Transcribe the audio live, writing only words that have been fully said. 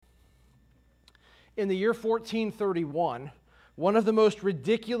In the year 1431, one of the most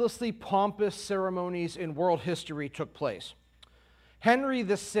ridiculously pompous ceremonies in world history took place. Henry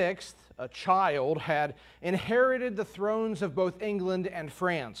VI, a child, had inherited the thrones of both England and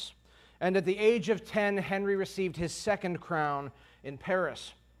France, and at the age of 10, Henry received his second crown in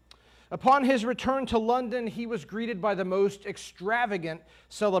Paris. Upon his return to London, he was greeted by the most extravagant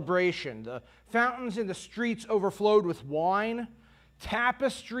celebration. The fountains in the streets overflowed with wine.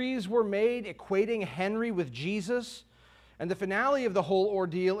 Tapestries were made equating Henry with Jesus. And the finale of the whole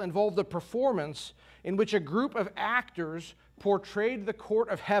ordeal involved a performance in which a group of actors portrayed the court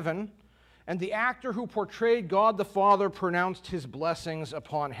of heaven, and the actor who portrayed God the Father pronounced his blessings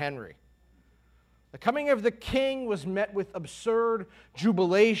upon Henry. The coming of the king was met with absurd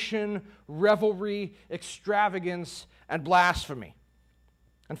jubilation, revelry, extravagance, and blasphemy.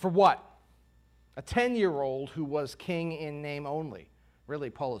 And for what? A 10-year-old who was king in name only. Really,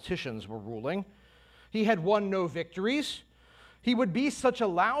 politicians were ruling. He had won no victories. He would be such a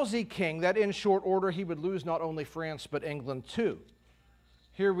lousy king that in short order he would lose not only France but England too.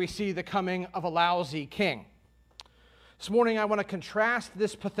 Here we see the coming of a lousy king. This morning I want to contrast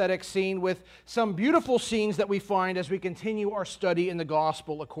this pathetic scene with some beautiful scenes that we find as we continue our study in the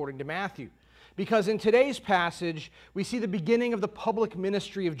Gospel according to Matthew. Because in today's passage we see the beginning of the public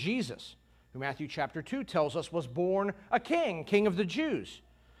ministry of Jesus, who Matthew chapter 2 tells us was born a king, king of the Jews.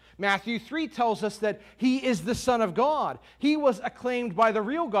 Matthew 3 tells us that he is the Son of God. He was acclaimed by the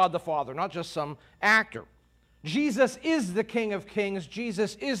real God the Father, not just some actor. Jesus is the King of Kings.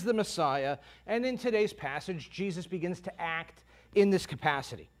 Jesus is the Messiah. And in today's passage, Jesus begins to act in this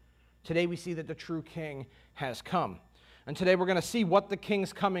capacity. Today we see that the true King has come. And today we're going to see what the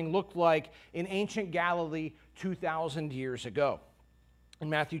King's coming looked like in ancient Galilee 2,000 years ago. In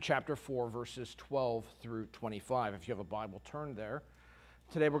Matthew chapter 4, verses 12 through 25. If you have a Bible, turn there.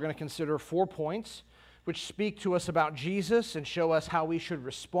 Today we're going to consider 4 points which speak to us about Jesus and show us how we should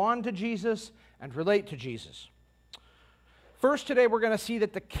respond to Jesus and relate to Jesus. First, today we're going to see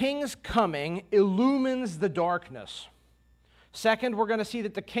that the King's coming illumines the darkness. Second, we're going to see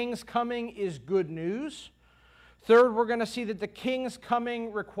that the King's coming is good news. Third, we're going to see that the King's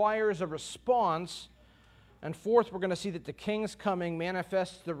coming requires a response. And fourth, we're going to see that the King's coming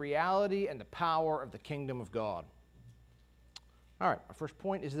manifests the reality and the power of the kingdom of God. All right, our first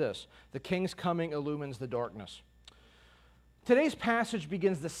point is this: the King's coming illumines the darkness. Today's passage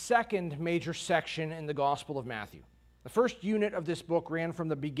begins the second major section in the Gospel of Matthew. The first unit of this book ran from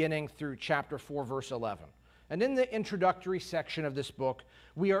the beginning through chapter 4, verse 11. And in the introductory section of this book,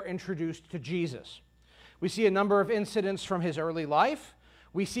 we are introduced to Jesus. We see a number of incidents from his early life.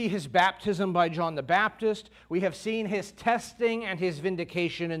 We see his baptism by John the Baptist. We have seen his testing and his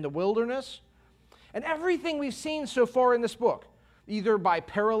vindication in the wilderness. And everything we've seen so far in this book, either by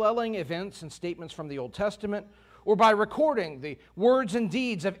paralleling events and statements from the Old Testament, or by recording the words and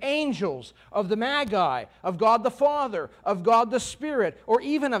deeds of angels, of the Magi, of God the Father, of God the Spirit, or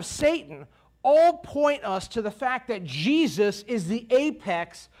even of Satan, all point us to the fact that Jesus is the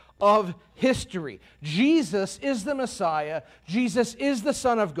apex of history. Jesus is the Messiah. Jesus is the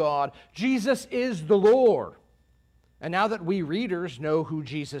Son of God. Jesus is the Lord. And now that we readers know who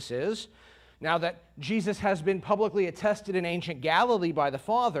Jesus is, now that Jesus has been publicly attested in ancient Galilee by the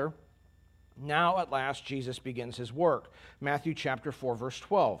Father, now at last Jesus begins his work. Matthew chapter 4, verse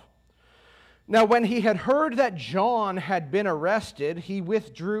 12. Now when he had heard that John had been arrested, he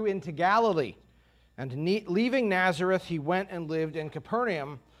withdrew into Galilee. And leaving Nazareth, he went and lived in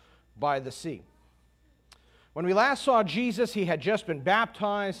Capernaum by the sea. When we last saw Jesus, he had just been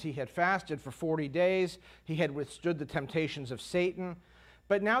baptized. He had fasted for 40 days. He had withstood the temptations of Satan.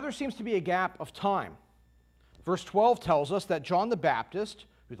 But now there seems to be a gap of time. Verse 12 tells us that John the Baptist,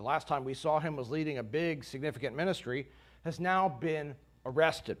 who the last time we saw him was leading a big, significant ministry, has now been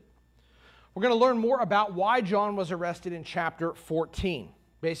arrested. We're going to learn more about why John was arrested in chapter 14.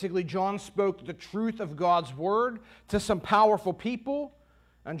 Basically, John spoke the truth of God's word to some powerful people,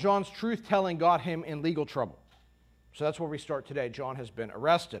 and John's truth-telling got him in legal trouble. So that's where we start today. John has been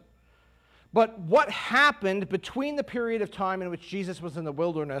arrested. But what happened between the period of time in which Jesus was in the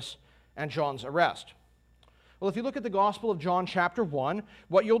wilderness and John's arrest? Well, if you look at the Gospel of John chapter 1,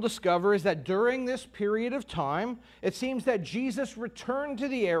 what you'll discover is that during this period of time, it seems that Jesus returned to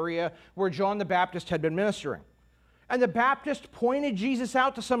the area where John the Baptist had been ministering. And the Baptist pointed Jesus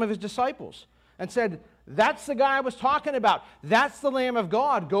out to some of his disciples and said, "That's the guy I was talking about. That's the Lamb of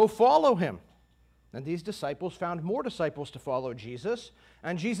God. Go follow him." And these disciples found more disciples to follow Jesus,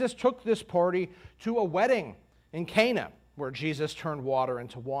 and Jesus took this party to a wedding in Cana, where Jesus turned water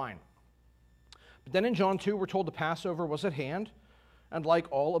into wine. But then in John 2, we're told the Passover was at hand, And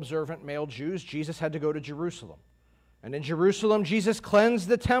like all observant male Jews, Jesus had to go to Jerusalem. And in Jerusalem, Jesus cleansed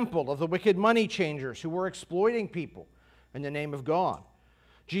the temple of the wicked money changers who were exploiting people in the name of God.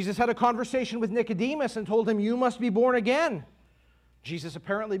 Jesus had a conversation with Nicodemus and told him, "You must be born again." Jesus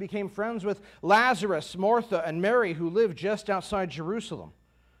apparently became friends with Lazarus, Martha, and Mary, who lived just outside Jerusalem.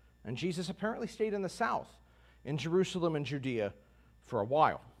 And Jesus apparently stayed in the south, in Jerusalem and Judea, for a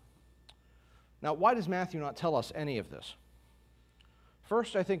while. Now, why does Matthew not tell us any of this?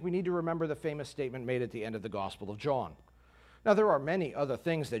 First, I think we need to remember the famous statement made at the end of the Gospel of John. Now, there are many other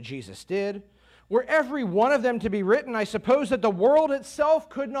things that Jesus did. Were every one of them to be written, I suppose that the world itself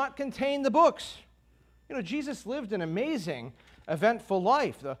could not contain the books. Jesus lived an amazing, eventful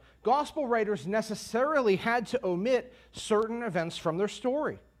life. The Gospel writers necessarily had to omit certain events from their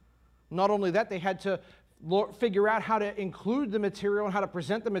story. Not only that, they had to figure out how to include the material and how to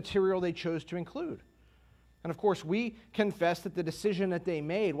present the material they chose to include. And of course, we confess that the decision that they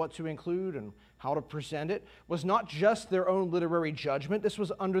made, what to include and how to present it, was not just their own literary judgment. This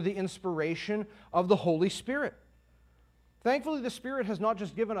was under the inspiration of the Holy Spirit. Thankfully, the Spirit has not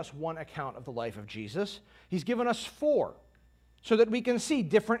just given us one account of the life of Jesus. He's given us 4, so that we can see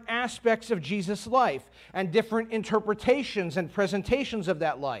different aspects of Jesus' life and different interpretations and presentations of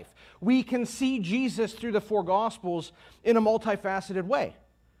that life. We can see Jesus through the 4 Gospels in a multifaceted way.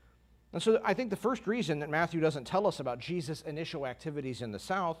 And so I think the first reason that Matthew doesn't tell us about Jesus' initial activities in the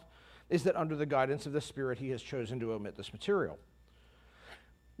south is that under the guidance of the Spirit, he has chosen to omit this material.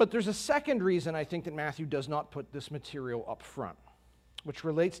 But there's a second reason I think that Matthew does not put this material up front, which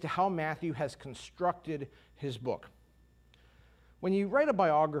relates to how Matthew has constructed his book. When you write a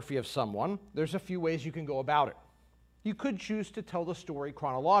biography of someone, there's a few ways you can go about it. You could choose to tell the story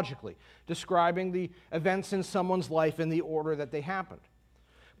chronologically, describing the events in someone's life in the order that they happened.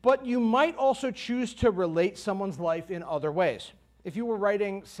 But you might also choose to relate someone's life in other ways. If you were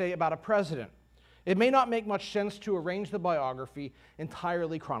writing, say, about a president, it may not make much sense to arrange the biography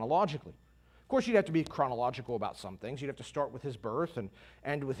entirely chronologically. Of course, you'd have to be chronological about some things. You'd have to start with his birth and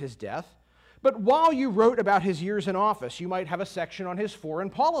end with his death. But while you wrote about his years in office, you might have a section on his foreign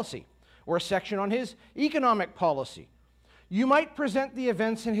policy or a section on his economic policy. You might present the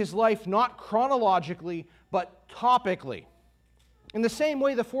events in his life not chronologically, but topically. In the same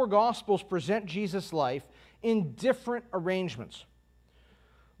way, the 4 Gospels present Jesus' life in different arrangements.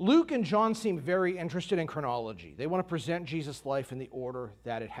 Luke and John seem very interested in chronology. They want to present Jesus' life in the order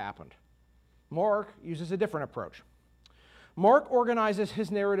that it happened. Mark uses a different approach. Mark organizes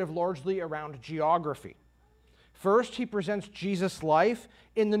his narrative largely around geography. First, he presents Jesus' life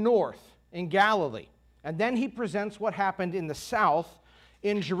in the north, in Galilee, and then he presents what happened in the south,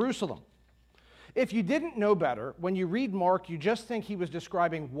 in Jerusalem. If you didn't know better, when you read Mark, you just think he was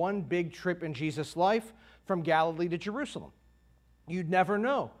describing one big trip in Jesus' life from Galilee to Jerusalem. You'd never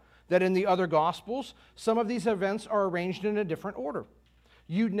know that in the other Gospels, some of these events are arranged in a different order.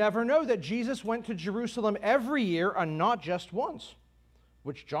 You'd never know that Jesus went to Jerusalem every year and not just once,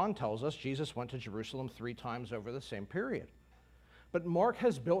 which John tells us Jesus went to Jerusalem 3 times over the same period. But Mark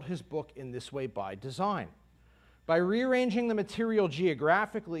has built his book in this way by design. By rearranging the material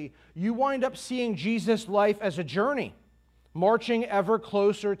geographically, you wind up seeing Jesus' life as a journey, marching ever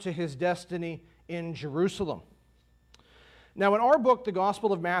closer to his destiny in Jerusalem. Now, in our book, the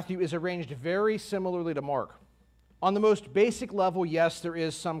Gospel of Matthew is arranged very similarly to Mark. On the most basic level, yes, there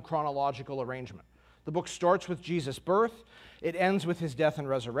is some chronological arrangement. The book starts with Jesus' birth, it ends with his death and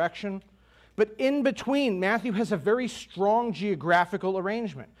resurrection. But in between, Matthew has a very strong geographical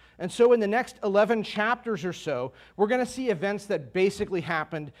arrangement. And so in the next 11 chapters or so, we're going to see events that basically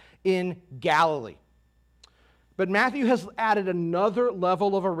happened in Galilee. But Matthew has added another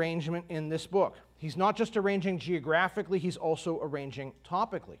level of arrangement in this book. He's not just arranging geographically, he's also arranging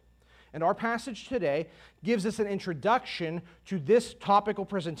topically. And our passage today gives us an introduction to this topical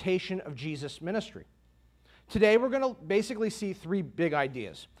presentation of Jesus' ministry. Today, we're going to basically see 3 big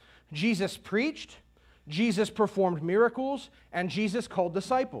ideas. Jesus preached, Jesus performed miracles, and Jesus called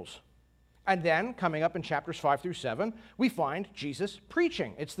disciples. And then, coming up in chapters 5 through 7, we find Jesus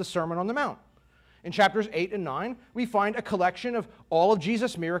preaching. It's the Sermon on the Mount. In chapters 8 and 9, we find a collection of all of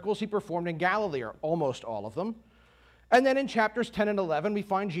Jesus' miracles he performed in Galilee, or almost all of them. And then in chapters 10 and 11, we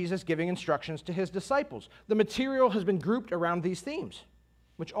find Jesus giving instructions to his disciples. The material has been grouped around these themes,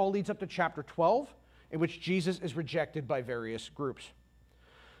 which all leads up to chapter 12, in which Jesus is rejected by various groups.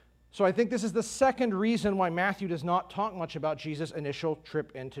 So I think this is the second reason why Matthew does not talk much about Jesus' initial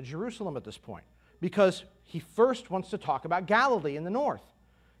trip into Jerusalem at this point, because he first wants to talk about Galilee in the north.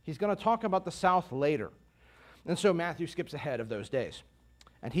 He's going to talk about the south later. And so Matthew skips ahead of those days.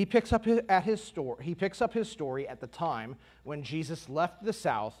 And he picks up his story at the time when Jesus left the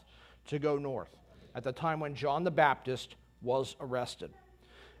south to go north, at the time when John the Baptist was arrested.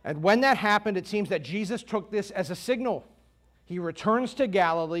 And when that happened, it seems that Jesus took this as a signal. He returns to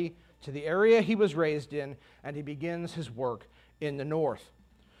Galilee, to the area he was raised in, and he begins his work in the north.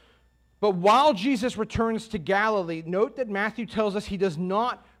 But while Jesus returns to Galilee, note that Matthew tells us he does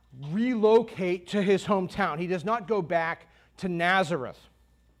not relocate to his hometown. He does not go back to Nazareth.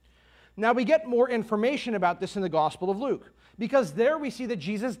 Now we get more information about this in the Gospel of Luke, because there we see that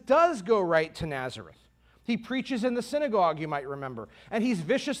Jesus does go right to Nazareth. He preaches in the synagogue, you might remember, and he's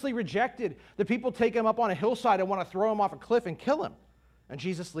viciously rejected. The people take him up on a hillside and want to throw him off a cliff and kill him. And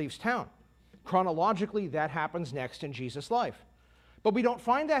Jesus leaves town. Chronologically, that happens next in Jesus' life. But we don't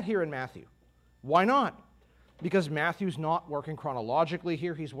find that here in Matthew. Why not? Because Matthew's not working chronologically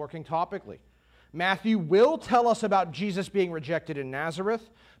here, he's working topically. Matthew will tell us about Jesus being rejected in Nazareth,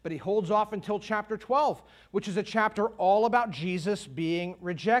 but he holds off until chapter 12, which is a chapter all about Jesus being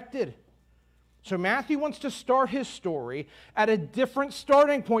rejected. So Matthew wants to start his story at a different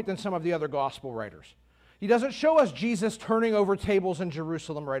starting point than some of the other gospel writers. He doesn't show us Jesus turning over tables in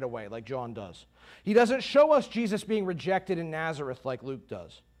Jerusalem right away, like John does. He doesn't show us Jesus being rejected in Nazareth, like Luke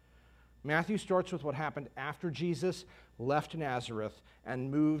does. Matthew starts with what happened after Jesus left Nazareth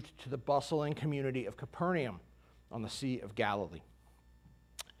and moved to the bustling community of Capernaum on the Sea of Galilee.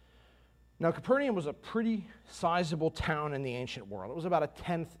 Now, Capernaum was a pretty sizable town in the ancient world. It was about a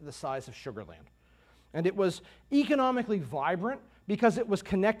tenth the size of Sugar Land. And it was economically vibrant because it was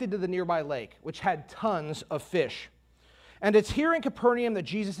connected to the nearby lake, which had tons of fish. And it's here in Capernaum that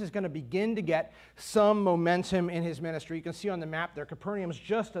Jesus is going to begin to get some momentum in his ministry. You can see on the map there, Capernaum is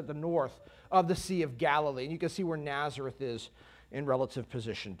just at the north of the Sea of Galilee. And you can see where Nazareth is in relative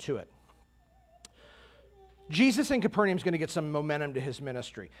position to it. Jesus in Capernaum is going to get some momentum to his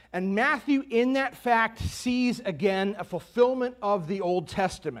ministry. And Matthew, in that fact, sees again a fulfillment of the Old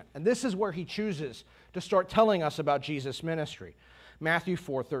Testament. And this is where he chooses to start telling us about Jesus' ministry. Matthew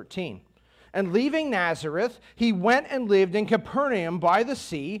 4:13. And leaving Nazareth, he went and lived in Capernaum by the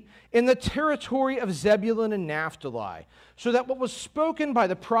sea, in the territory of Zebulun and Naphtali, so that what was spoken by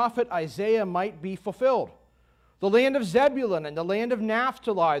the prophet Isaiah might be fulfilled. The land of Zebulun and the land of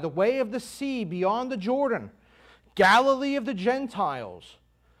Naphtali, the way of the sea beyond the Jordan, Galilee of the Gentiles.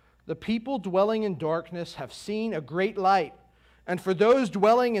 The people dwelling in darkness have seen a great light, and for those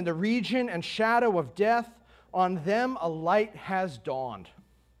dwelling in the region and shadow of death, on them a light has dawned.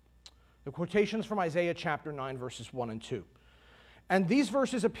 The quotations from Isaiah chapter 9, verses 1 and 2. And these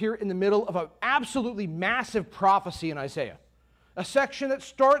verses appear in the middle of an absolutely massive prophecy in Isaiah. A section that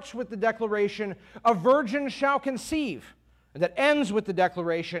starts with the declaration, "A virgin shall conceive," and that ends with the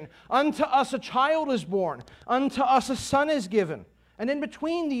declaration, "Unto us a child is born, unto us a son is given." And in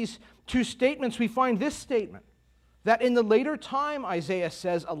between these two statements, we find this statement, that in the later time, Isaiah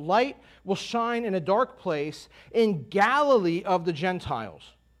says, a light will shine in a dark place in Galilee of the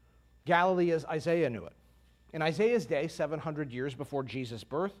Gentiles. Galilee as Isaiah knew it. In Isaiah's day, 700 years before Jesus'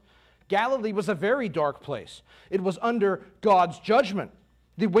 birth, Galilee was a very dark place. It was under God's judgment.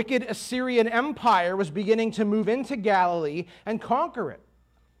 The wicked Assyrian Empire was beginning to move into Galilee and conquer it.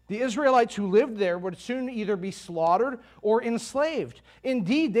 The Israelites who lived there would soon either be slaughtered or enslaved.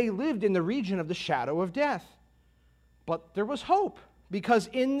 Indeed, they lived in the region of the shadow of death. But there was hope, because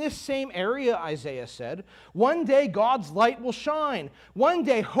in this same area, Isaiah said, one day God's light will shine. One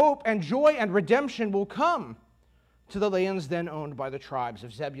day hope and joy and redemption will come to the lands then owned by the tribes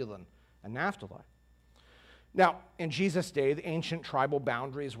of Zebulun and Naphtali. Now, in Jesus' day, the ancient tribal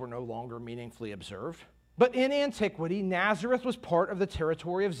boundaries were no longer meaningfully observed. But in antiquity, Nazareth was part of the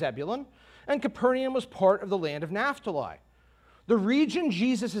territory of Zebulun, and Capernaum was part of the land of Naphtali. The region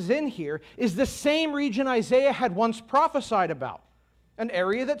Jesus is in here is the same region Isaiah had once prophesied about. An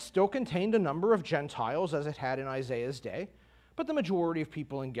area that still contained a number of Gentiles as it had in Isaiah's day, but the majority of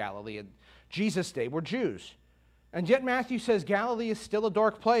people in Galilee in Jesus' day were Jews. And yet Matthew says Galilee is still a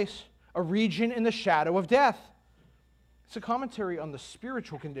dark place, a region in the shadow of death. It's a commentary on the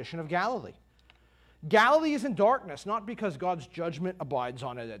spiritual condition of Galilee. Galilee is in darkness, not because God's judgment abides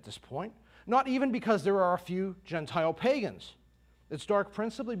on it at this point, not even because there are a few Gentile pagans. It's dark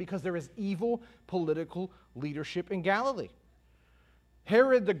principally because there is evil political leadership in Galilee.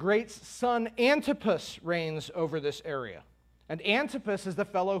 Herod the Great's son Antipas reigns over this area. And Antipas is the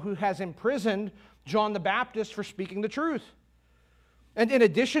fellow who has imprisoned John the Baptist for speaking the truth. And in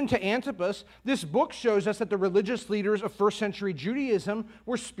addition to Antipas, this book shows us that the religious leaders of first century Judaism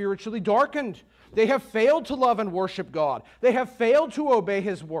were spiritually darkened. They have failed to love and worship God. They have failed to obey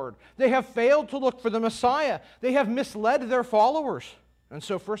His word. They have failed to look for the Messiah. They have misled their followers. And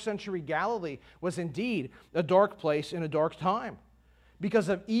so first century Galilee was indeed a dark place in a dark time because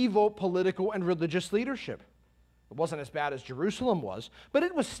of evil political and religious leadership. It wasn't as bad as Jerusalem was, but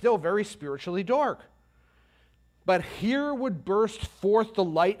it was still very spiritually dark. But here would burst forth the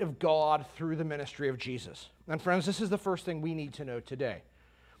light of God through the ministry of Jesus. And friends, this is the first thing we need to know today.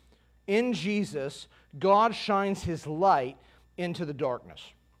 In Jesus, God shines his light into the darkness.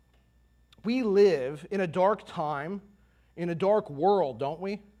 We live in a dark time, in a dark world, don't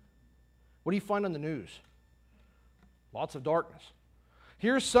we? What do you find on the news? Lots of darkness.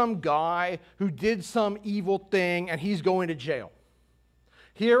 Here's some guy who did some evil thing and he's going to jail.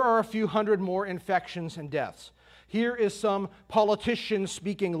 Here are a few hundred more infections and deaths. Here is some politician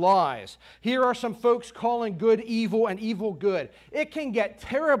speaking lies. Here are some folks calling good evil and evil good. It can get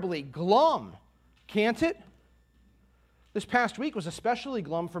terribly glum, can't it? This past week was especially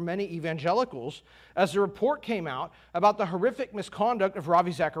glum for many evangelicals as the report came out about the horrific misconduct of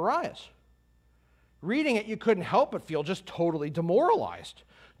Ravi Zacharias. Reading it, you couldn't help but feel just totally demoralized.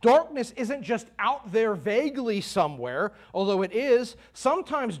 Darkness isn't just out there vaguely somewhere, although it is.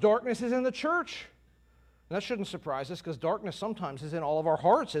 Sometimes darkness is in the church. And that shouldn't surprise us because darkness sometimes is in all of our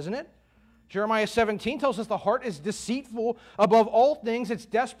hearts, isn't it? Jeremiah 17 tells us the heart is deceitful above all things. It's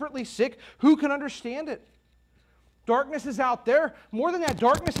desperately sick. Who can understand it? Darkness is out there. More than that,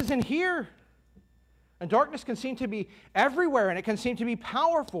 darkness is in here. And darkness can seem to be everywhere, and it can seem to be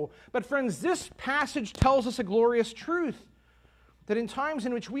powerful. But friends, this passage tells us a glorious truth, that in times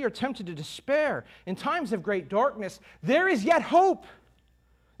in which we are tempted to despair, in times of great darkness, there is yet hope.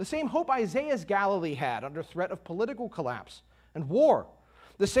 The same hope Isaiah's Galilee had under threat of political collapse and war.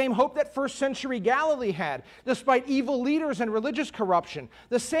 The same hope that first century Galilee had, despite evil leaders and religious corruption.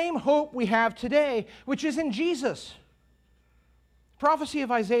 The same hope we have today, which is in Jesus. Prophecy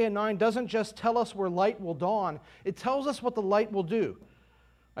of Isaiah 9 doesn't just tell us where light will dawn, it tells us what the light will do.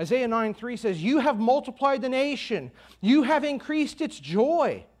 Isaiah 9:3 says, "You have multiplied the nation, you have increased its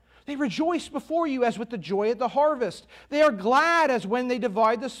joy. They rejoice before you as with the joy at the harvest. They are glad as when they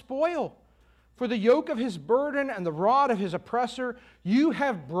divide the spoil. For the yoke of his burden and the rod of his oppressor you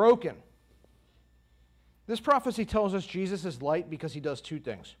have broken." This prophecy tells us Jesus is light because he does two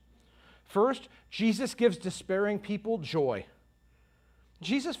things. First, Jesus gives despairing people joy.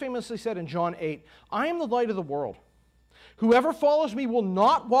 Jesus famously said in John 8, "I am the light of the world. Whoever follows me will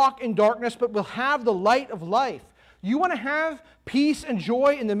not walk in darkness, but will have the light of life." You want to have peace and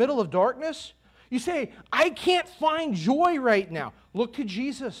joy in the middle of darkness? You say, "I can't find joy right now." Look to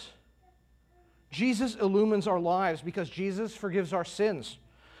Jesus. Jesus illumines our lives because Jesus forgives our sins.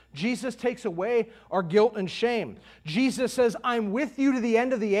 Jesus takes away our guilt and shame. Jesus says, "I'm with you to the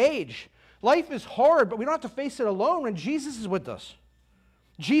end of the age." Life is hard, but we don't have to face it alone when Jesus is with us.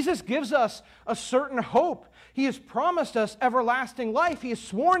 Jesus gives us a certain hope. He has promised us everlasting life. He has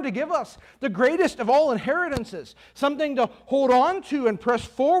sworn to give us the greatest of all inheritances, something to hold on to and press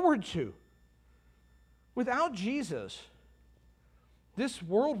forward to. Without Jesus, this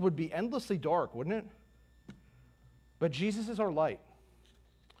world would be endlessly dark, wouldn't it? But Jesus is our light.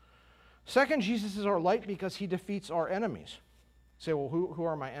 Second, Jesus is our light because he defeats our enemies. You say, well, who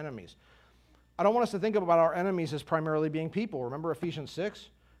are my enemies? I don't want us to think about our enemies as primarily being people. Remember Ephesians 6?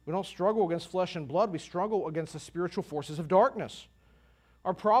 We don't struggle against flesh and blood. We struggle against the spiritual forces of darkness.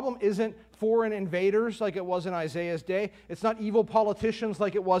 Our problem isn't foreign invaders like it was in Isaiah's day. It's not evil politicians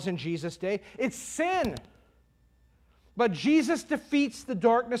like it was in Jesus' day. It's sin. But Jesus defeats the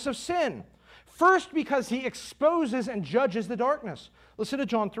darkness of sin. First, because he exposes and judges the darkness. Listen to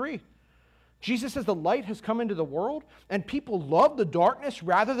John 3. Jesus says the light has come into the world, and people love the darkness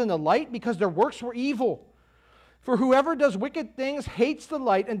rather than the light because their works were evil. For whoever does wicked things hates the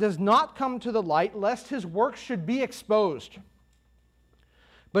light and does not come to the light, lest his works should be exposed.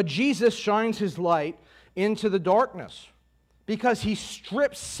 But Jesus shines his light into the darkness because he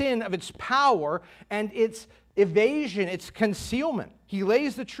strips sin of its power and its evasion, its concealment. He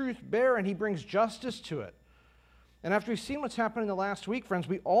lays the truth bare and he brings justice to it. And after we've seen what's happened in the last week, friends,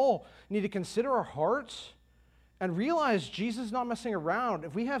 we all need to consider our hearts and realize Jesus is not messing around.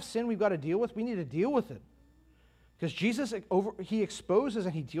 If we have sin we've got to deal with, we need to deal with it. Because Jesus, he exposes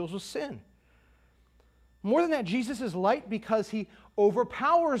and he deals with sin. More than that, Jesus is light because he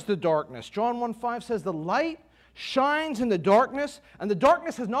overpowers the darkness. John 1:5 says, the light shines in the darkness, and the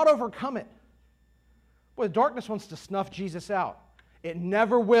darkness has not overcome it. Boy, the darkness wants to snuff Jesus out. It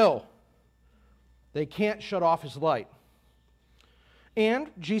never will. They can't shut off his light.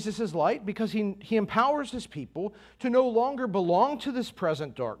 And Jesus is light because he empowers his people to no longer belong to this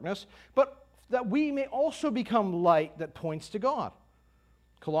present darkness, but that we may also become light that points to God.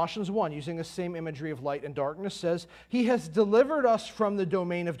 Colossians 1, using the same imagery of light and darkness, says, He has delivered us from the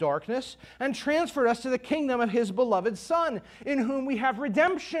domain of darkness and transferred us to the kingdom of His beloved Son, in whom we have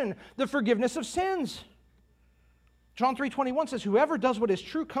redemption, the forgiveness of sins. John 3:21 says, Whoever does what is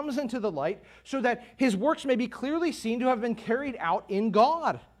true comes into the light, so that his works may be clearly seen to have been carried out in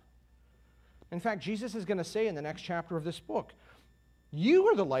God. In fact, Jesus is going to say in the next chapter of this book, you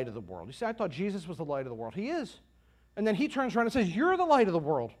are the light of the world. You say, I thought Jesus was the light of the world. He is. And then he turns around and says, you're the light of the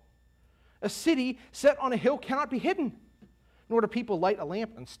world. A city set on a hill cannot be hidden, nor do people light a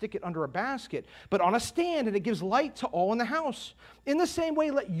lamp and stick it under a basket, but on a stand, and it gives light to all in the house. In the same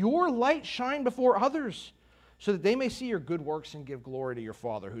way, let your light shine before others, so that they may see your good works and give glory to your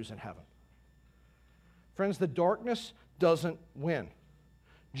Father who's in heaven. Friends, the darkness doesn't win.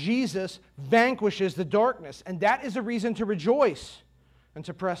 Jesus vanquishes the darkness, and that is a reason to rejoice and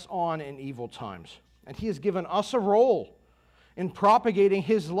to press on in evil times. And He has given us a role in propagating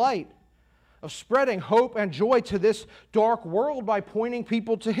His light, of spreading hope and joy to this dark world by pointing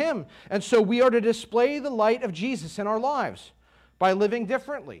people to Him. And so we are to display the light of Jesus in our lives by living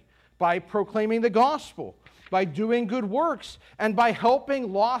differently, by proclaiming the gospel, by doing good works, and by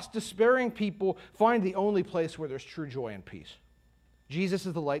helping lost, despairing people find the only place where there's true joy and peace. Jesus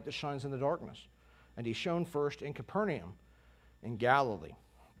is the light that shines in the darkness, and He shone first in Capernaum in Galilee.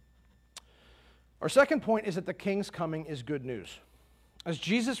 Our second point is that the King's coming is good news. As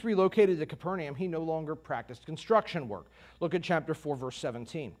Jesus relocated to Capernaum, He no longer practiced construction work. Look at chapter 4, verse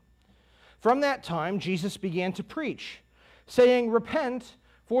 17. From that time, Jesus began to preach, saying, Repent,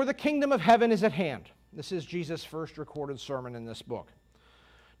 for the kingdom of heaven is at hand. This is Jesus' first recorded sermon in this book.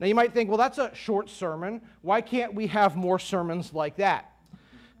 Now you might think, well, that's a short sermon. Why can't we have more sermons like that?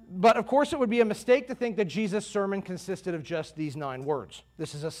 But of course it would be a mistake to think that Jesus' sermon consisted of just these 9 words.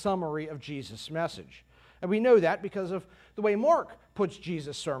 This is a summary of Jesus' message. And we know that because of the way Mark puts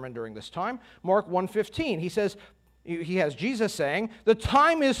Jesus' sermon during this time. Mark 1:15, he has Jesus saying, the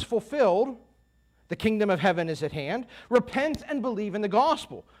time is fulfilled, the kingdom of heaven is at hand, repent and believe in the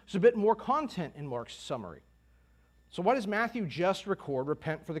gospel. There's a bit more content in Mark's summary. So why does Matthew just record,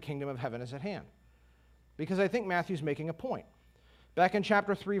 repent for the kingdom of heaven is at hand? Because I think Matthew's making a point. Back in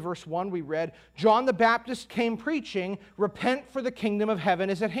chapter 3, verse 1, we read, John the Baptist came preaching, repent for the kingdom of heaven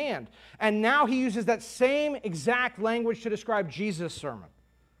is at hand. And now he uses that same exact language to describe Jesus' sermon.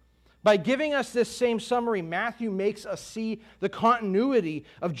 By giving us this same summary, Matthew makes us see the continuity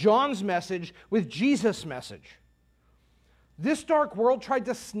of John's message with Jesus' message. This dark world tried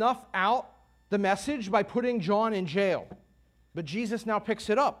to snuff out the message by putting John in jail, but Jesus now picks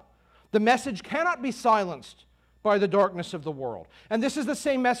it up. The message cannot be silenced by the darkness of the world. And this is the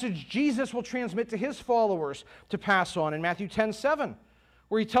same message Jesus will transmit to His followers to pass on in Matthew 10:7,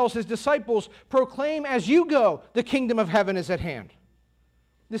 where He tells His disciples, proclaim as you go, the kingdom of heaven is at hand.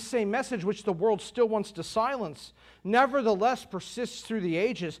 This same message, which the world still wants to silence, nevertheless persists through the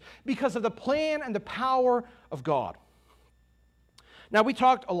ages because of the plan and the power of God. Now, we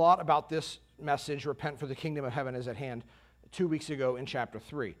talked a lot about this message, repent for the kingdom of heaven is at hand, 2 weeks ago in chapter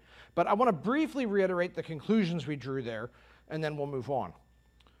 3. But I want to briefly reiterate the conclusions we drew there, and then we'll move on.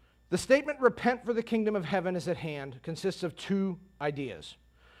 The statement, repent for the kingdom of heaven is at hand, consists of 2 ideas.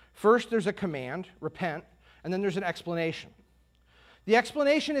 First, there's a command, repent, and then there's an explanation. The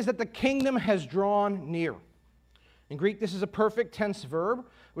explanation is that the kingdom has drawn near. In Greek, this is a perfect tense verb,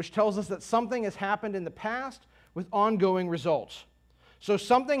 which tells us that something has happened in the past with ongoing results. So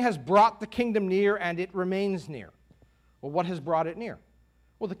something has brought the kingdom near, and it remains near. Well, what has brought it near?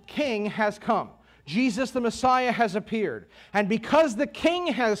 Well, the King has come. Jesus the Messiah has appeared. And because the King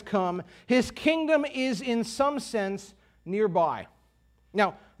has come, His kingdom is in some sense nearby.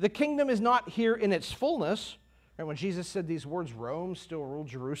 Now, the kingdom is not here in its fullness. Right? When Jesus said these words, Rome still ruled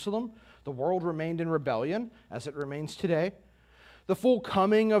Jerusalem. The world remained in rebellion, as it remains today. The full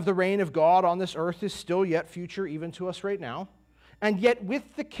coming of the reign of God on this earth is still yet future even to us right now. And yet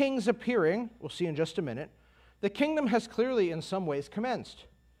with the King's appearing, we'll see in just a minute, the kingdom has clearly in some ways commenced.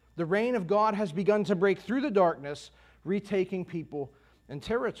 The reign of God has begun to break through the darkness, retaking people and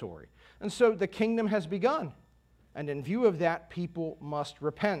territory. And so the kingdom has begun. And in view of that, people must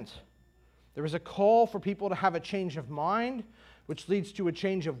repent. There is a call for people to have a change of mind, which leads to a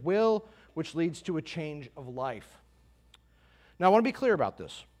change of will, which leads to a change of life. Now, I want to be clear about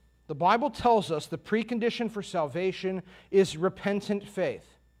this. The Bible tells us the precondition for salvation is repentant faith.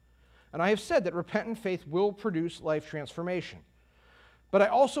 And I have said that repentant faith will produce life transformation. But I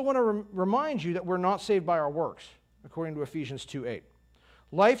also want to remind you that we're not saved by our works, according to Ephesians 2:8.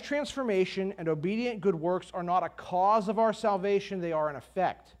 Life transformation and obedient good works are not a cause of our salvation, they are an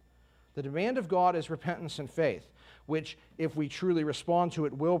effect. The demand of God is repentance and faith. which, if we truly respond to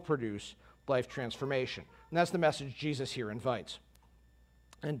it, will produce life transformation. And that's the message Jesus here invites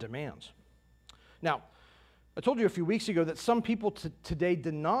and demands. Now, I told you a few weeks ago that some people today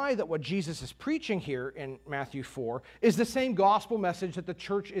deny that what Jesus is preaching here in Matthew 4 is the same gospel message that the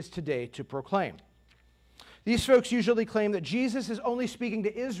church is today to proclaim. These folks usually claim that Jesus is only speaking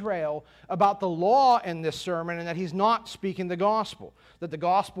to Israel about the law in this sermon and that he's not speaking the gospel, that the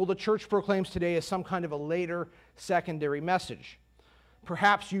gospel the church proclaims today is some kind of a later secondary message.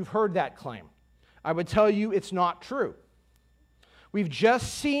 Perhaps you've heard that claim. I would tell you it's not true. We've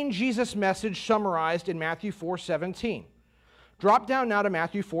just seen Jesus' message summarized in Matthew 4:17. Drop down now to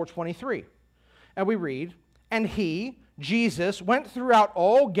Matthew 4:23. And we read, "And he, Jesus, went throughout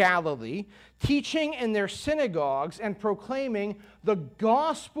all Galilee, teaching in their synagogues and proclaiming the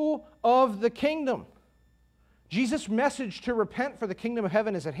gospel of the kingdom." Jesus' message to repent, for the kingdom of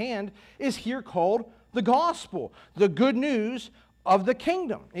heaven is at hand, is here called the gospel, the good news of the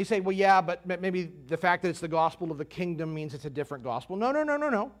kingdom. And you say, well, yeah, but maybe the fact that it's the gospel of the kingdom means it's a different gospel.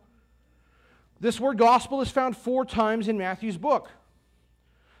 No. This word gospel is found 4 times in Matthew's book.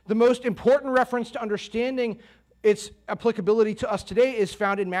 The most important reference to understanding its applicability to us today is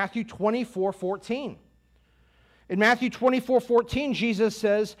found in Matthew 24:14. In Matthew 24:14, Jesus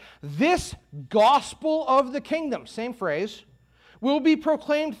says, "This gospel of the kingdom," same phrase, "will be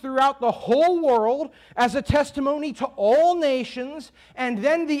proclaimed throughout the whole world as a testimony to all nations, and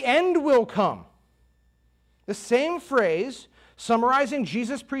then the end will come." The same phrase, summarizing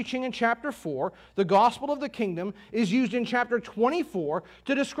Jesus' preaching in chapter 4, the gospel of the kingdom, is used in chapter 24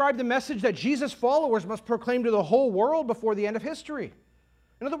 to describe the message that Jesus' followers must proclaim to the whole world before the end of history.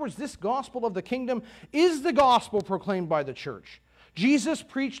 In other words, this gospel of the kingdom is the gospel proclaimed by the church. Jesus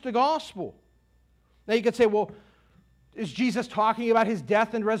preached the gospel. Now you could say, well, is Jesus talking about his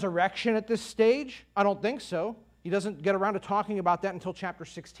death and resurrection at this stage? I don't think so. He doesn't get around to talking about that until chapter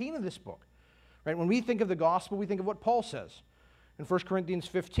 16 of this book. Right? When we think of the gospel, we think of what Paul says in 1 Corinthians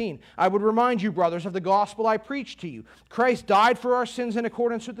 15. "I would remind you, brothers, of the gospel I preached to you. Christ died for our sins in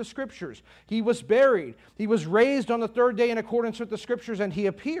accordance with the Scriptures. He was buried. He was raised on the 3rd day in accordance with the Scriptures, and he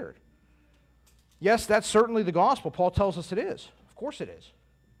appeared." Yes, that's certainly the gospel. Paul tells us it is. Of course it is.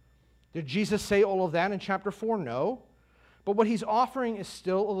 Did Jesus say all of that in chapter 4? No. But what he's offering is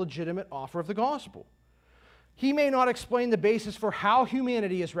still a legitimate offer of the gospel. He may not explain the basis for how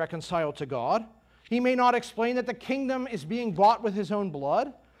humanity is reconciled to God. He may not explain that the kingdom is being bought with his own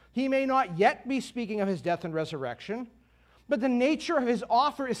blood. He may not yet be speaking of his death and resurrection. But the nature of his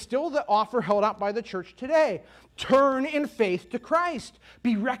offer is still the offer held out by the church today. Turn in faith to Christ.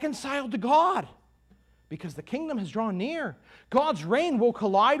 Be reconciled to God, because the kingdom has drawn near. God's reign will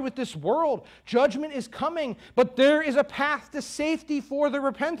collide with this world. Judgment is coming, but there is a path to safety for the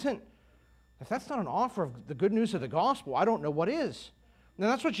repentant. If that's not an offer of the good news of the gospel, I don't know what is. And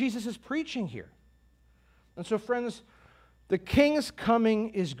that's what Jesus is preaching here. And so, friends, the King's coming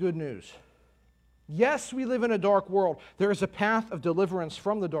is good news. Yes, we live in a dark world. There is a path of deliverance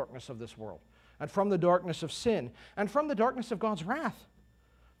from the darkness of this world, and from the darkness of sin, and from the darkness of God's wrath.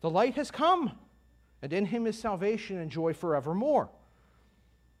 The light has come, and in him is salvation and joy forevermore.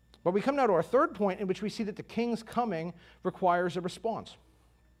 But we come now to our third point, in which we see that the King's coming requires a response.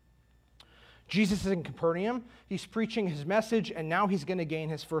 Jesus is in Capernaum. He's preaching his message, and now he's going to gain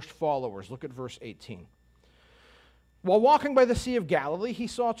his first followers. Look at verse 18. "While walking by the Sea of Galilee, he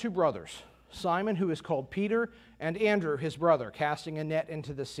saw 2 brothers, Simon, who is called Peter, and Andrew, his brother, casting a net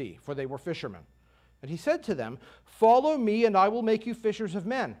into the sea, for they were fishermen. And he said to them, 'Follow me, and I will make you fishers of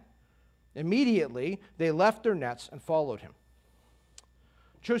men.' Immediately, they left their nets and followed him."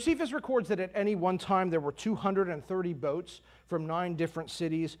 Josephus records that at any one time there were 230 boats from 9 different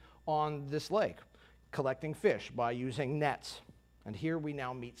cities on this lake, collecting fish by using nets. And here we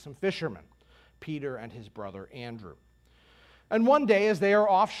now meet some fishermen, Peter and his brother Andrew. And one day, as they are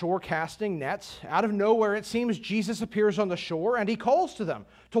offshore casting nets, out of nowhere it seems Jesus appears on the shore, and he calls to them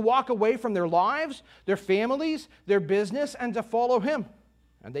to walk away from their lives, their families, their business, and to follow him.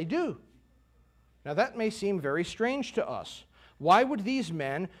 And they do. Now that may seem very strange to us. Why would these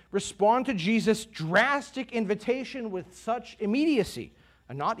men respond to Jesus' drastic invitation with such immediacy,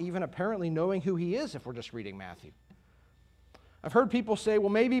 and not even apparently knowing who he is if we're just reading Matthew? I've heard people say, well,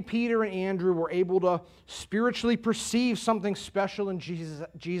 maybe Peter and Andrew were able to spiritually perceive something special in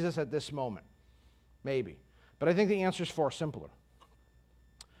Jesus at this moment. Maybe. But I think the answer is far simpler.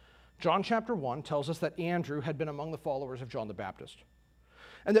 John chapter 1 tells us that Andrew had been among the followers of John the Baptist,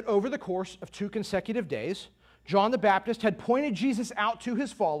 and that over the course of 2 consecutive days, John the Baptist had pointed Jesus out to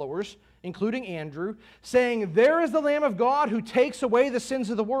his followers, including Andrew, saying, "There is the Lamb of God who takes away the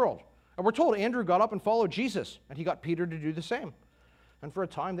sins of the world." And we're told Andrew got up and followed Jesus, and he got Peter to do the same. And for a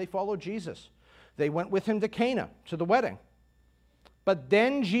time, they followed Jesus. They went with him to Cana, to the wedding. But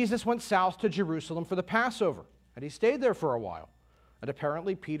then Jesus went south to Jerusalem for the Passover, and he stayed there for a while. And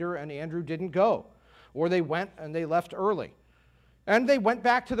apparently Peter and Andrew didn't go, or they went and they left early. And they went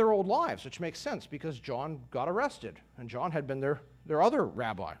back to their old lives, which makes sense because John got arrested, and John had been their other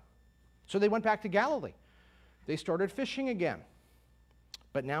rabbi. So they went back to Galilee. They started fishing again.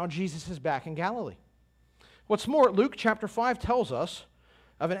 But now Jesus is back in Galilee. What's more, Luke chapter 5 tells us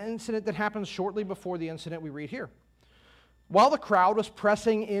of an incident that happens shortly before the incident we read here. While the crowd was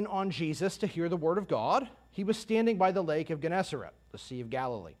pressing in on Jesus to hear the word of God, he was standing by the lake of Gennesaret, the Sea of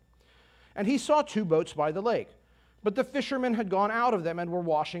Galilee. And he saw 2 boats by the lake, but the fishermen had gone out of them and were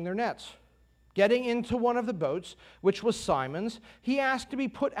washing their nets. Getting into one of the boats, which was Simon's, he asked to be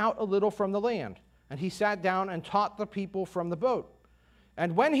put out a little from the land, and he sat down and taught the people from the boat.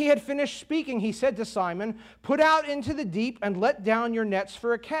 And when he had finished speaking, he said to Simon, "Put out into the deep and let down your nets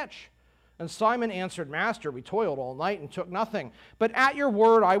for a catch." And Simon answered, "Master, we toiled all night and took nothing, but at your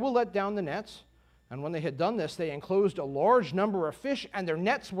word I will let down the nets." And when they had done this, they enclosed a large number of fish, and their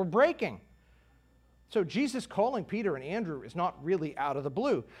nets were breaking. So Jesus calling Peter and Andrew is not really out of the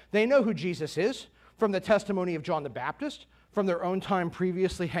blue. They know who Jesus is from the testimony of John the Baptist, from their own time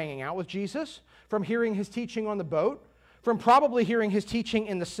previously hanging out with Jesus, from hearing his teaching on the boat, from probably hearing his teaching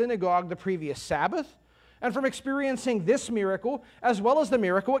in the synagogue the previous Sabbath, and from experiencing this miracle as well as the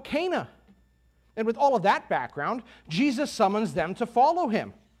miracle at Cana. And with all of that background, Jesus summons them to follow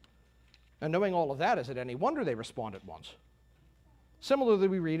him. And knowing all of that, is it any wonder they respond at once? Similarly,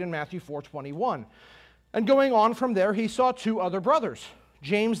 we read in Matthew 4:21, "And going on from there, he saw 2 other brothers,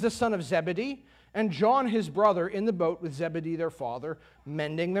 James the son of Zebedee, and John his brother, in the boat with Zebedee their father,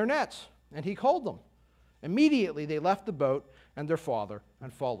 mending their nets. And he called them. Immediately they left the boat and their father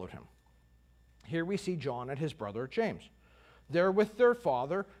and followed him." Here we see John and his brother James. They're with their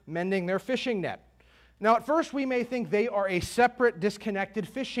father, mending their fishing net. Now, at first, we may think they are a separate, disconnected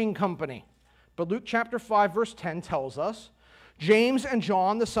fishing company. But Luke chapter 5, verse 10 tells us, James and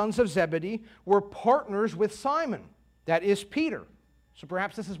John, the sons of Zebedee, were partners with Simon, that is Peter. So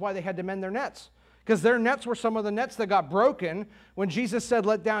perhaps this is why they had to mend their nets, because their nets were some of the nets that got broken when Jesus said,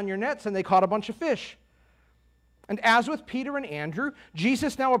 "Let down your nets," and they caught a bunch of fish. And as with Peter and Andrew,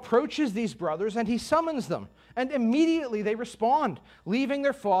 Jesus now approaches these brothers and he summons them. And immediately they respond, leaving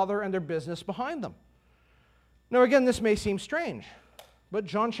their father and their business behind them. Now again, this may seem strange, but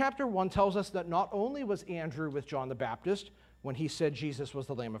John chapter 1 tells us that not only was Andrew with John the Baptist when he said Jesus was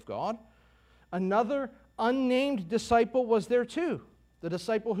the Lamb of God, another unnamed disciple was there too, the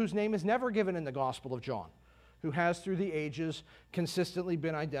disciple whose name is never given in the Gospel of John, who has through the ages consistently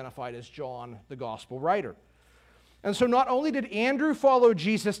been identified as John, the Gospel writer. And so not only did Andrew follow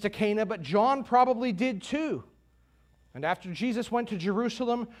Jesus to Cana, but John probably did too. And after Jesus went to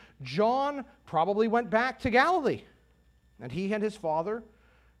Jerusalem, John probably went back to Galilee. And he and his father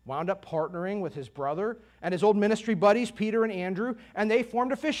wound up partnering with his brother and his old ministry buddies, Peter and Andrew, and they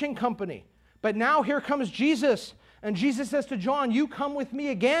formed a fishing company. But now here comes Jesus, and Jesus says to John, "You come with me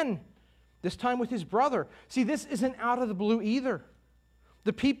again," this time with his brother. See, this isn't out of the blue either.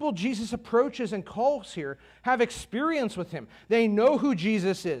 The people Jesus approaches and calls here have experience with him. They know who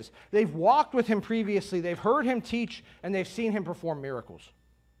Jesus is. They've walked with him previously. They've heard him teach, and they've seen him perform miracles.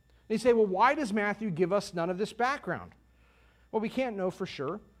 They say, well, why does Matthew give us none of this background? Well, we can't know for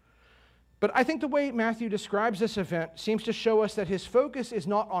sure. But I think the way Matthew describes this event seems to show us that his focus is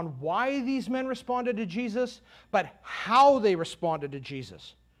not on why these men responded to Jesus, but how they responded to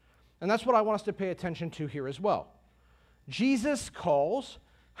Jesus. And that's what I want us to pay attention to here as well. Jesus calls.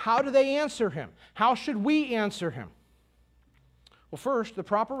 How do they answer him? How should we answer him? Well, first, the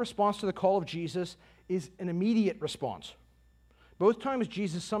proper response to the call of Jesus is an immediate response. Both times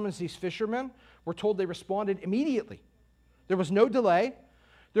Jesus summons these fishermen, we're told they responded immediately. There was no delay.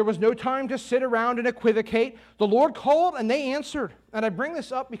 There was no time to sit around and equivocate. The Lord called and they answered. And I bring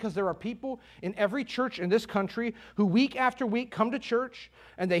this up because there are people in every church in this country who week after week come to church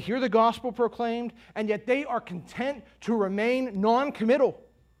and they hear the gospel proclaimed, and yet they are content to remain non-committal.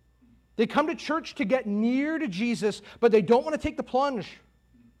 They come to church to get near to Jesus, but they don't want to take the plunge.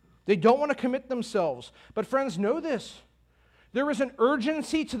 They don't want to commit themselves. But friends, know this. There is an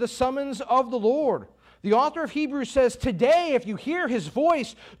urgency to the summons of the Lord. The author of Hebrews says, "Today, if you hear his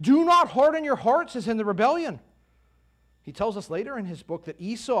voice, do not harden your hearts as in the rebellion." He tells us later in his book that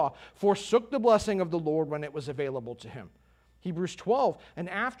Esau forsook the blessing of the Lord when it was available to him. Hebrews 12, "And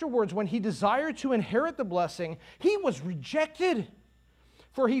afterwards, when he desired to inherit the blessing, he was rejected.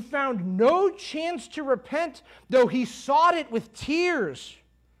 For he found no chance to repent, though he sought it with tears."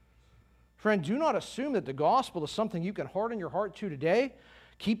 Friend, do not assume that the gospel is something you can harden your heart to today,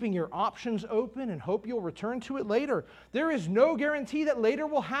 keeping your options open and hope you'll return to it later. There is no guarantee that later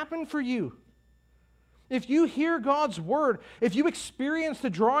will happen for you. If you hear God's word, if you experience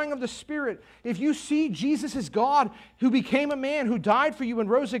the drawing of the Spirit, if you see Jesus as God who became a man, who died for you and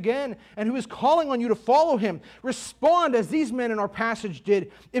rose again, and who is calling on you to follow him, respond as these men in our passage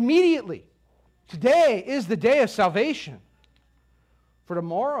did immediately. Today is the day of salvation. For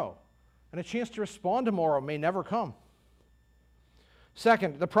tomorrow, and a chance to respond tomorrow may never come.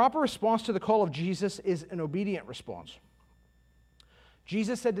 Second, the proper response to the call of Jesus is an obedient response.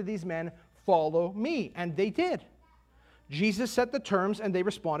 Jesus said to these men, "Follow me," and they did. Jesus set the terms, and they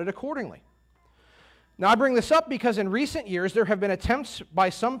responded accordingly. Now, I bring this up because in recent years, there have been attempts by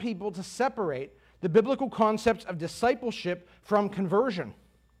some people to separate the biblical concepts of discipleship from conversion.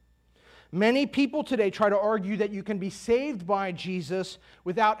 Many people today try to argue that you can be saved by Jesus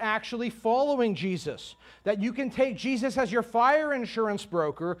without actually following Jesus, that you can take Jesus as your fire insurance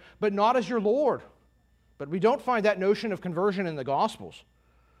broker, but not as your Lord. But we don't find that notion of conversion in the Gospels.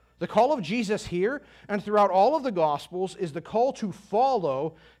 The call of Jesus here and throughout all of the Gospels is the call to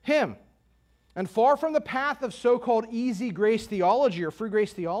follow him. And far from the path of so-called easy grace theology or free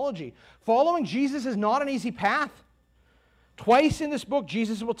grace theology, following Jesus is not an easy path. Twice in this book,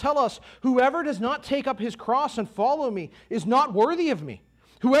 Jesus will tell us, "Whoever does not take up his cross and follow me is not worthy of me.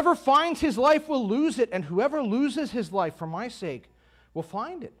 Whoever finds his life will lose it, and whoever loses his life for my sake will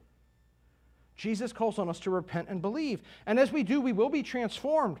find it." Jesus calls on us to repent and believe. And as we do, we will be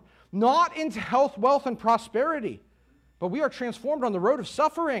transformed, not into health, wealth, and prosperity, but we are transformed on the road of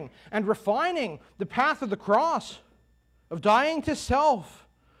suffering and refining the path of the cross, of dying to self,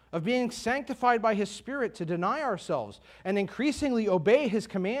 of being sanctified by his Spirit to deny ourselves and increasingly obey his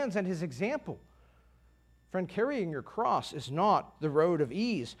commands and his example. Friend, carrying your cross is not the road of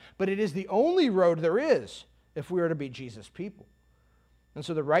ease, but it is the only road there is if we are to be Jesus' people. And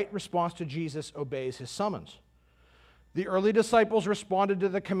so the right response to Jesus obeys his summons. The early disciples responded to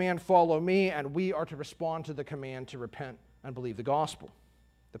the command, "Follow me," and we are to respond to the command to repent and believe the gospel.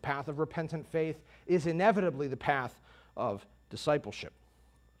 The path of repentant faith is inevitably the path of discipleship.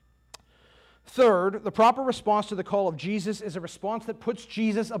 Third, the proper response to the call of Jesus is a response that puts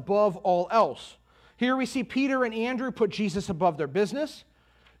Jesus above all else. Here we see Peter and Andrew put Jesus above their business.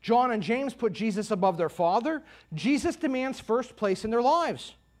 John and James put Jesus above their Father. Jesus demands first place in their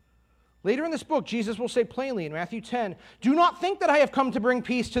lives. Later in this book, Jesus will say plainly in Matthew 10, "Do not think that I have come to bring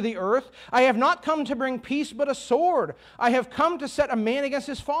peace to the earth. I have not come to bring peace, but a sword. I have come to set a man against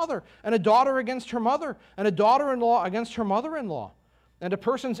his father, and a daughter against her mother, and a daughter-in-law against her mother-in-law. And a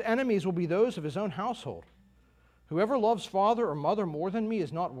person's enemies will be those of his own household. Whoever loves father or mother more than me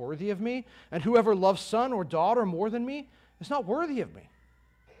is not worthy of me, and whoever loves son or daughter more than me is not worthy of me."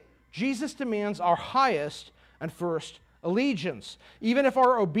 Jesus demands our highest and first allegiance, even if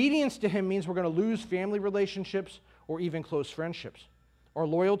our obedience to him means we're going to lose family relationships or even close friendships. Our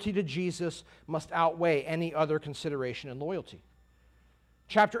loyalty to Jesus must outweigh any other consideration and loyalty.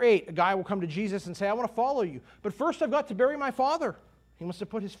 Chapter 8, a guy will come to Jesus and say, "I want to follow you, but first I've got to bury my father." He wants to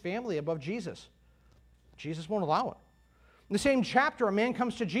put his family above Jesus. Jesus won't allow it. In the same chapter, a man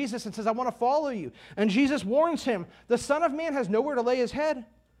comes to Jesus and says, "I want to follow you." And Jesus warns him, "The Son of Man has nowhere to lay his head."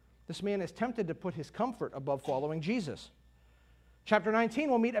 This man is tempted to put his comfort above following Jesus. Chapter 19,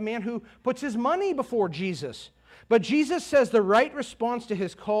 we'll meet a man who puts his money before Jesus. But Jesus says the right response to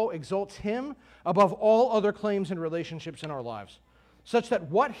his call exalts him above all other claims and relationships in our lives, such that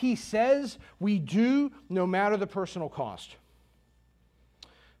what he says we do no matter the personal cost.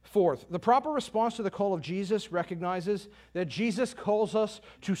 Fourth, the proper response to the call of Jesus recognizes that Jesus calls us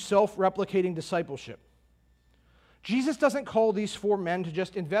to self-replicating discipleship. Jesus doesn't call these four men to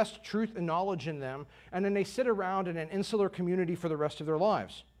just invest truth and knowledge in them, and then they sit around in an insular community for the rest of their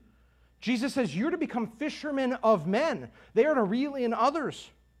lives. Jesus says, you're to become fishermen of men. They are to reel in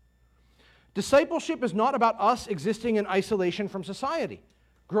others. Discipleship is not about us existing in isolation from society,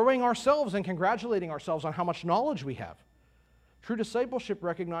 growing ourselves and congratulating ourselves on how much knowledge we have. True discipleship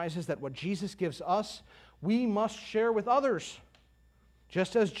recognizes that what Jesus gives us, we must share with others.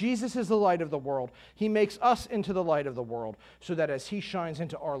 Just as Jesus is the light of the world, he makes us into the light of the world, so that as he shines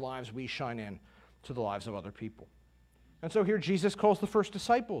into our lives, we shine in to the lives of other people. And so here Jesus calls the first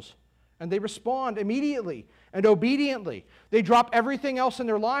disciples, and they respond immediately and obediently. They drop everything else in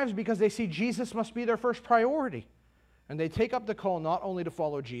their lives because they see Jesus must be their first priority. And they take up the call not only to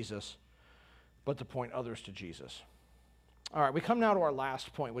follow Jesus, but to point others to Jesus. All right, we come now to our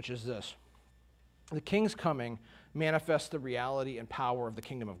last point, which is this. The king's coming manifests the reality and power of the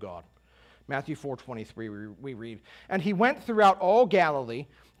kingdom of God. Matthew 4:23, we read, "And he went throughout all Galilee,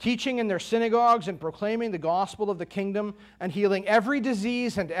 teaching in their synagogues and proclaiming the gospel of the kingdom and healing every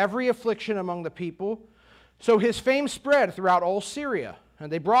disease and every affliction among the people. So his fame spread throughout all Syria,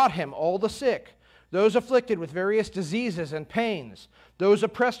 and they brought him all the sick, those afflicted with various diseases and pains, those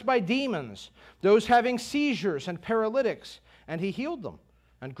oppressed by demons, those having seizures and paralytics, and he healed them.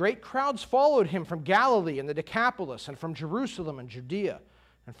 And great crowds followed him from Galilee and the Decapolis, and from Jerusalem and Judea,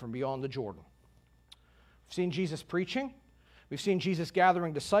 and from beyond the Jordan. We've seen Jesus preaching. We've seen Jesus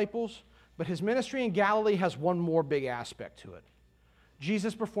gathering disciples. But his ministry in Galilee has one more big aspect to it.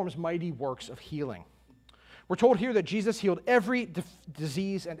 Jesus performs mighty works of healing. We're told here that Jesus healed every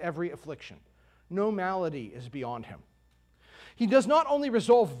disease and every affliction. No malady is beyond him. He does not only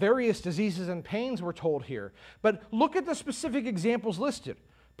resolve various diseases and pains, we're told here, but look at the specific examples listed.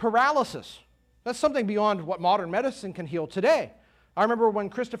 Paralysis. That's something beyond what modern medicine can heal today. I remember when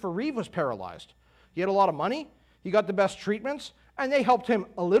Christopher Reeve was paralyzed. He had a lot of money, he got the best treatments, and they helped him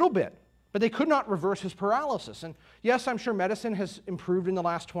a little bit, but they could not reverse his paralysis. And yes, I'm sure medicine has improved in the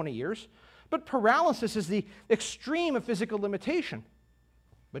last 20 years, but paralysis is the extreme of physical limitation.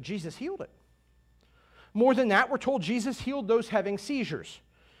 But Jesus healed it. More than that, we're told Jesus healed those having seizures.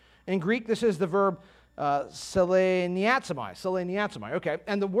 In Greek, this is the verb seleniatsomai, okay.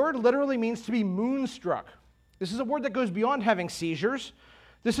 And the word literally means to be moonstruck. This is a word that goes beyond having seizures.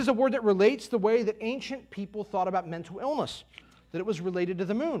 This is a word that relates the way that ancient people thought about mental illness, that it was related to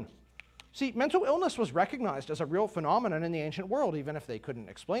the moon. See, mental illness was recognized as a real phenomenon in the ancient world, even if they couldn't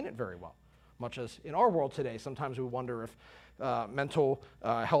explain it very well. Much as in our world today, sometimes we wonder if mental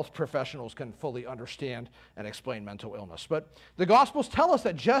health professionals can fully understand and explain mental illness. But the Gospels tell us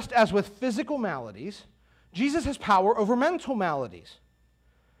that just as with physical maladies, Jesus has power over mental maladies.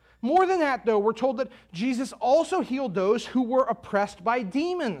 More than that, though, we're told that Jesus also healed those who were oppressed by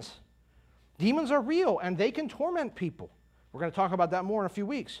demons. Demons are real, and they can torment people. We're going to talk about that more in a few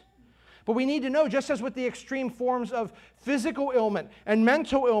weeks. But we need to know, just as with the extreme forms of physical ailment and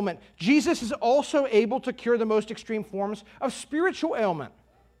mental ailment, Jesus is also able to cure the most extreme forms of spiritual ailment.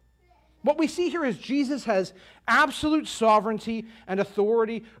 What we see here is Jesus has absolute sovereignty and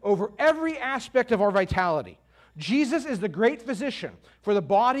authority over every aspect of our vitality. Jesus is the great physician for the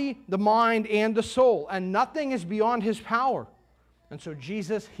body, the mind, and the soul, and nothing is beyond his power. And so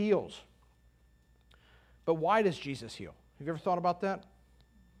Jesus heals. But why does Jesus heal? Have you ever thought about that?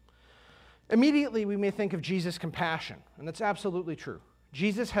 Immediately, we may think of Jesus' compassion, and that's absolutely true.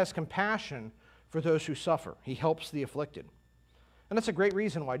 Jesus has compassion for those who suffer. He helps the afflicted. And that's a great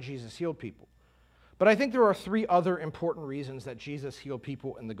reason why Jesus healed people. But I think there are three other important reasons that Jesus healed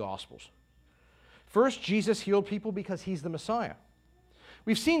people in the Gospels. First, Jesus healed people because he's the Messiah.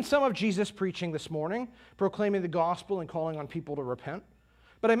 We've seen some of Jesus preaching this morning, proclaiming the gospel and calling on people to repent.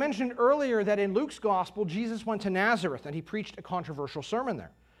 But I mentioned earlier that in Luke's gospel, Jesus went to Nazareth and he preached a controversial sermon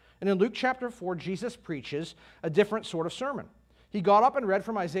there. And in Luke chapter 4, Jesus preaches a different sort of sermon. He got up and read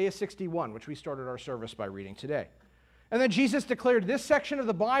from Isaiah 61, which we started our service by reading today. And then Jesus declared, "This section of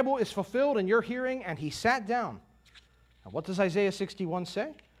the Bible is fulfilled in your hearing," and he sat down. Now, what does Isaiah 61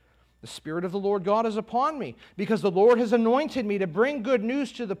 say? "The Spirit of the Lord God is upon me, because the Lord has anointed me to bring good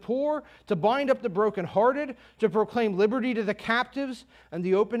news to the poor, to bind up the brokenhearted, to proclaim liberty to the captives, and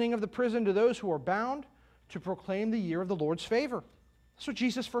the opening of the prison to those who are bound, to proclaim the year of the Lord's favor." That's what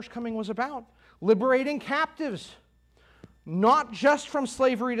Jesus' first coming was about, liberating captives, not just from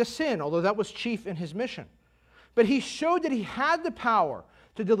slavery to sin, although that was chief in his mission. But he showed that he had the power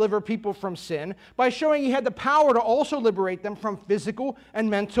to deliver people from sin by showing he had the power to also liberate them from physical and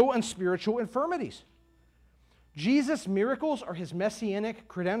mental and spiritual infirmities. Jesus' miracles are his messianic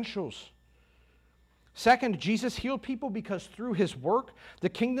credentials. Second, Jesus healed people because through his work, the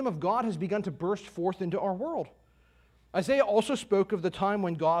kingdom of God has begun to burst forth into our world. Isaiah also spoke of the time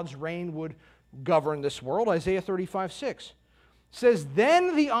when God's reign would govern this world. Isaiah 35:6 says,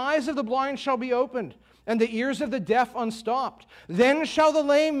 "Then the eyes of the blind shall be opened, and the ears of the deaf unstopped. Then shall the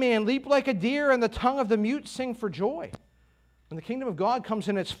lame man leap like a deer, and the tongue of the mute sing for joy." When the kingdom of God comes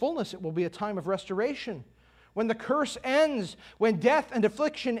in its fullness, it will be a time of restoration. When the curse ends, when death and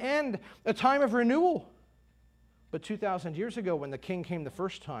affliction end, a time of renewal. But 2,000 years ago, when the king came the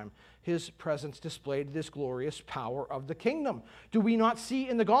first time, his presence displayed this glorious power of the kingdom. Do we not see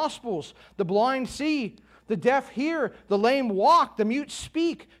in the Gospels? The blind see, the deaf hear, the lame walk, the mute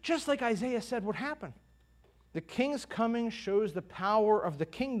speak, just like Isaiah said would happen. The king's coming shows the power of the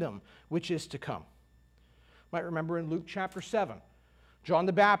kingdom which is to come. You might remember in Luke chapter 7, John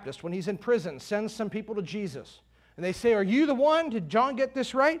the Baptist, when he's in prison, sends some people to Jesus. And they say, "Are you the one? Did John get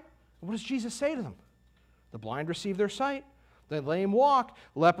this right?" And what does Jesus say to them? "The blind receive their sight, The lame walk,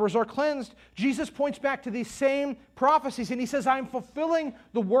 lepers are cleansed. Jesus points back to these same prophecies, and he says, I'm fulfilling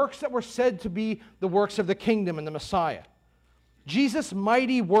the works that were said to be the works of the kingdom and the Messiah. Jesus'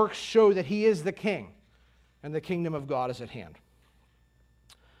 mighty works show that he is the king, and the kingdom of God is at hand.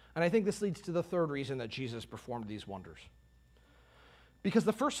 And I think this leads to the third reason that Jesus performed these wonders. Because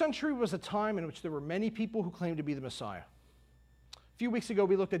the first century was a time in which there were many people who claimed to be the Messiah. A few weeks ago,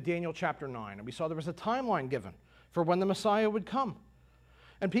 we looked at Daniel chapter 9, and we saw there was a timeline given for when the Messiah would come.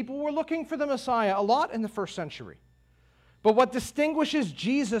 And people were looking for the Messiah a lot in the first century. But what distinguishes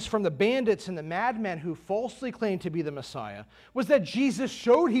Jesus from the bandits and the madmen who falsely claimed to be the Messiah was that Jesus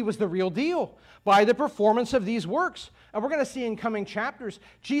showed he was the real deal by the performance of these works. And we're going to see in coming chapters,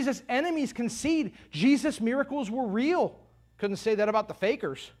 Jesus' enemies concede Jesus' miracles were real. Couldn't say that about the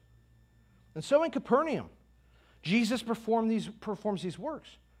fakers. And so in Capernaum, Jesus performs these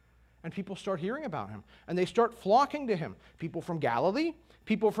works. And people start hearing about him. And they start flocking to him. People from Galilee,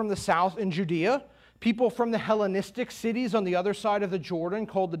 people from the south in Judea, people from the Hellenistic cities on the other side of the Jordan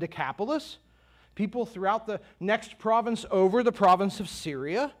called the Decapolis, people throughout the next province over, the province of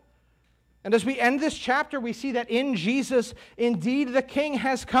Syria. And as we end this chapter, we see that in Jesus, indeed, the King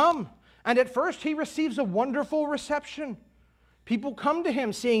has come. And at first, he receives a wonderful reception. People come to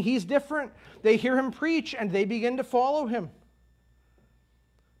him seeing he's different. They hear him preach, and they begin to follow him.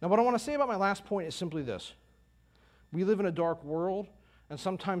 Now, what I want to say about my last point is simply this. We live in a dark world, and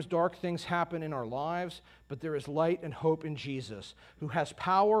sometimes dark things happen in our lives, but there is light and hope in Jesus, who has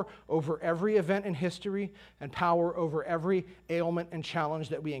power over every event in history and power over every ailment and challenge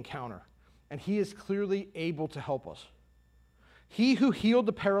that we encounter. And he is clearly able to help us. He who healed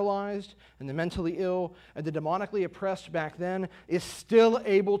the paralyzed and the mentally ill and the demonically oppressed back then is still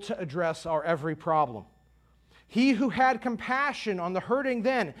able to address our every problem. He who had compassion on the hurting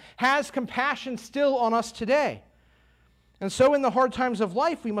then has compassion still on us today. And so in the hard times of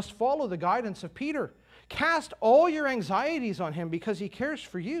life, we must follow the guidance of Peter. Cast all your anxieties on him because he cares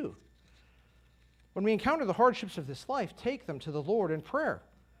for you. When we encounter the hardships of this life, take them to the Lord in prayer.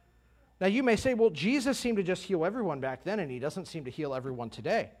 Now you may say, well, Jesus seemed to just heal everyone back then, and he doesn't seem to heal everyone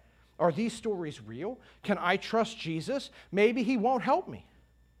today. Are these stories real? Can I trust Jesus? Maybe he won't help me.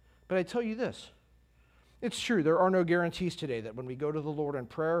 But I tell you this. It's true, there are no guarantees today that when we go to the Lord in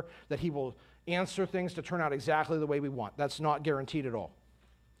prayer, that he will answer things to turn out exactly the way we want. That's not guaranteed at all.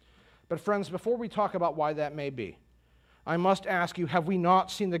 But friends, before we talk about why that may be, I must ask you, have we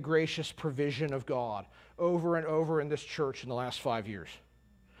not seen the gracious provision of God over and over in this church in the last 5 years?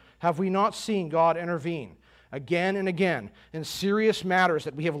 Have we not seen God intervene again and again in serious matters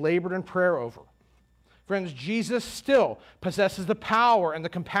that we have labored in prayer over? Friends, Jesus still possesses the power and the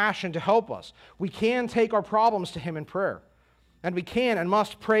compassion to help us. We can take our problems to him in prayer. And we can and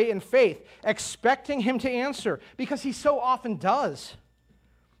must pray in faith, expecting him to answer, because he so often does.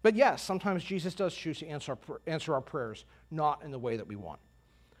 But yes, sometimes Jesus does choose to answer our prayers, not in the way that we want.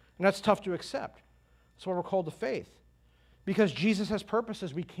 And that's tough to accept. That's why we're called to faith. Because Jesus has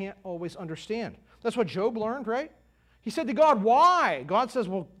purposes we can't always understand. That's what Job learned, right? He said to God, why? God says,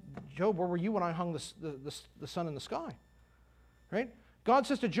 well, Job, where were you when I hung the sun in the sky? Right? God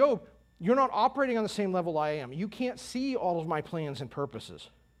says to Job, you're not operating on the same level I am. You can't see all of my plans and purposes.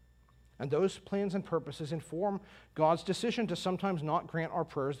 And those plans and purposes inform God's decision to sometimes not grant our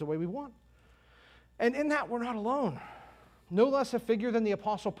prayers the way we want. And in that, we're not alone. No less a figure than the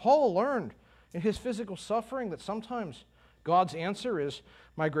Apostle Paul learned in his physical suffering that sometimes God's answer is,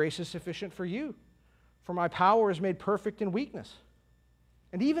 my grace is sufficient for you, for my power is made perfect in weakness.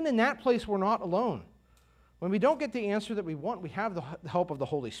 And even in that place, we're not alone. When we don't get the answer that we want, we have the help of the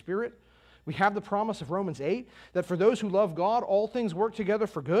Holy Spirit. We have the promise of Romans 8, that for those who love God, all things work together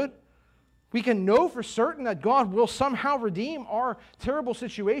for good. We can know for certain that God will somehow redeem our terrible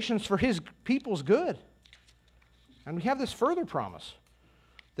situations for his people's good. And we have this further promise,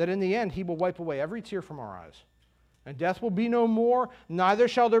 that in the end, he will wipe away every tear from our eyes. And death will be no more, neither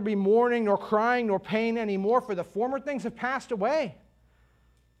shall there be mourning, nor crying, nor pain anymore, for the former things have passed away.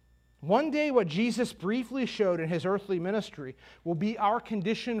 One day, what Jesus briefly showed in his earthly ministry will be our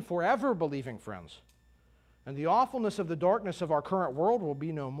condition forever, believing friends. And the awfulness of the darkness of our current world will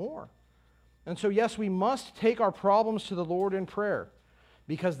be no more. And so, yes, we must take our problems to the Lord in prayer,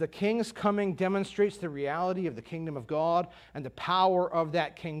 because the King's coming demonstrates the reality of the kingdom of God and the power of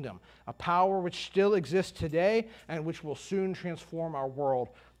that kingdom, a power which still exists today and which will soon transform our world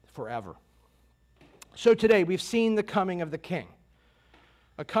forever. So today, we've seen the coming of the King.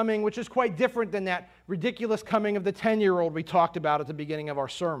 A coming which is quite different than that ridiculous coming of the 10-year-old we talked about at the beginning of our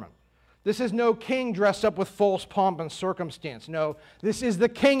sermon. This is no king dressed up with false pomp and circumstance. No, this is the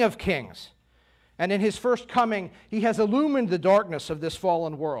King of Kings. And in his first coming, he has illumined the darkness of this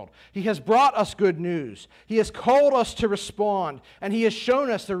fallen world. He has brought us good news. He has called us to respond, and he has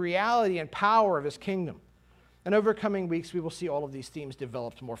shown us the reality and power of his kingdom. And over coming weeks, we will see all of these themes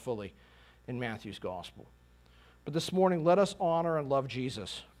developed more fully in Matthew's gospel. But this morning, let us honor and love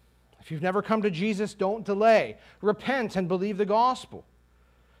Jesus. If you've never come to Jesus, don't delay. Repent and believe the gospel.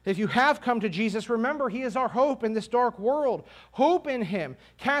 If you have come to Jesus, remember he is our hope in this dark world. Hope in him.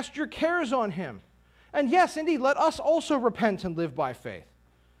 Cast your cares on him. And yes, indeed, let us also repent and live by faith,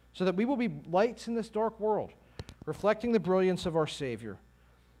 so that we will be lights in this dark world, reflecting the brilliance of our Savior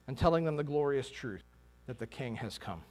and telling them the glorious truth that the King has come.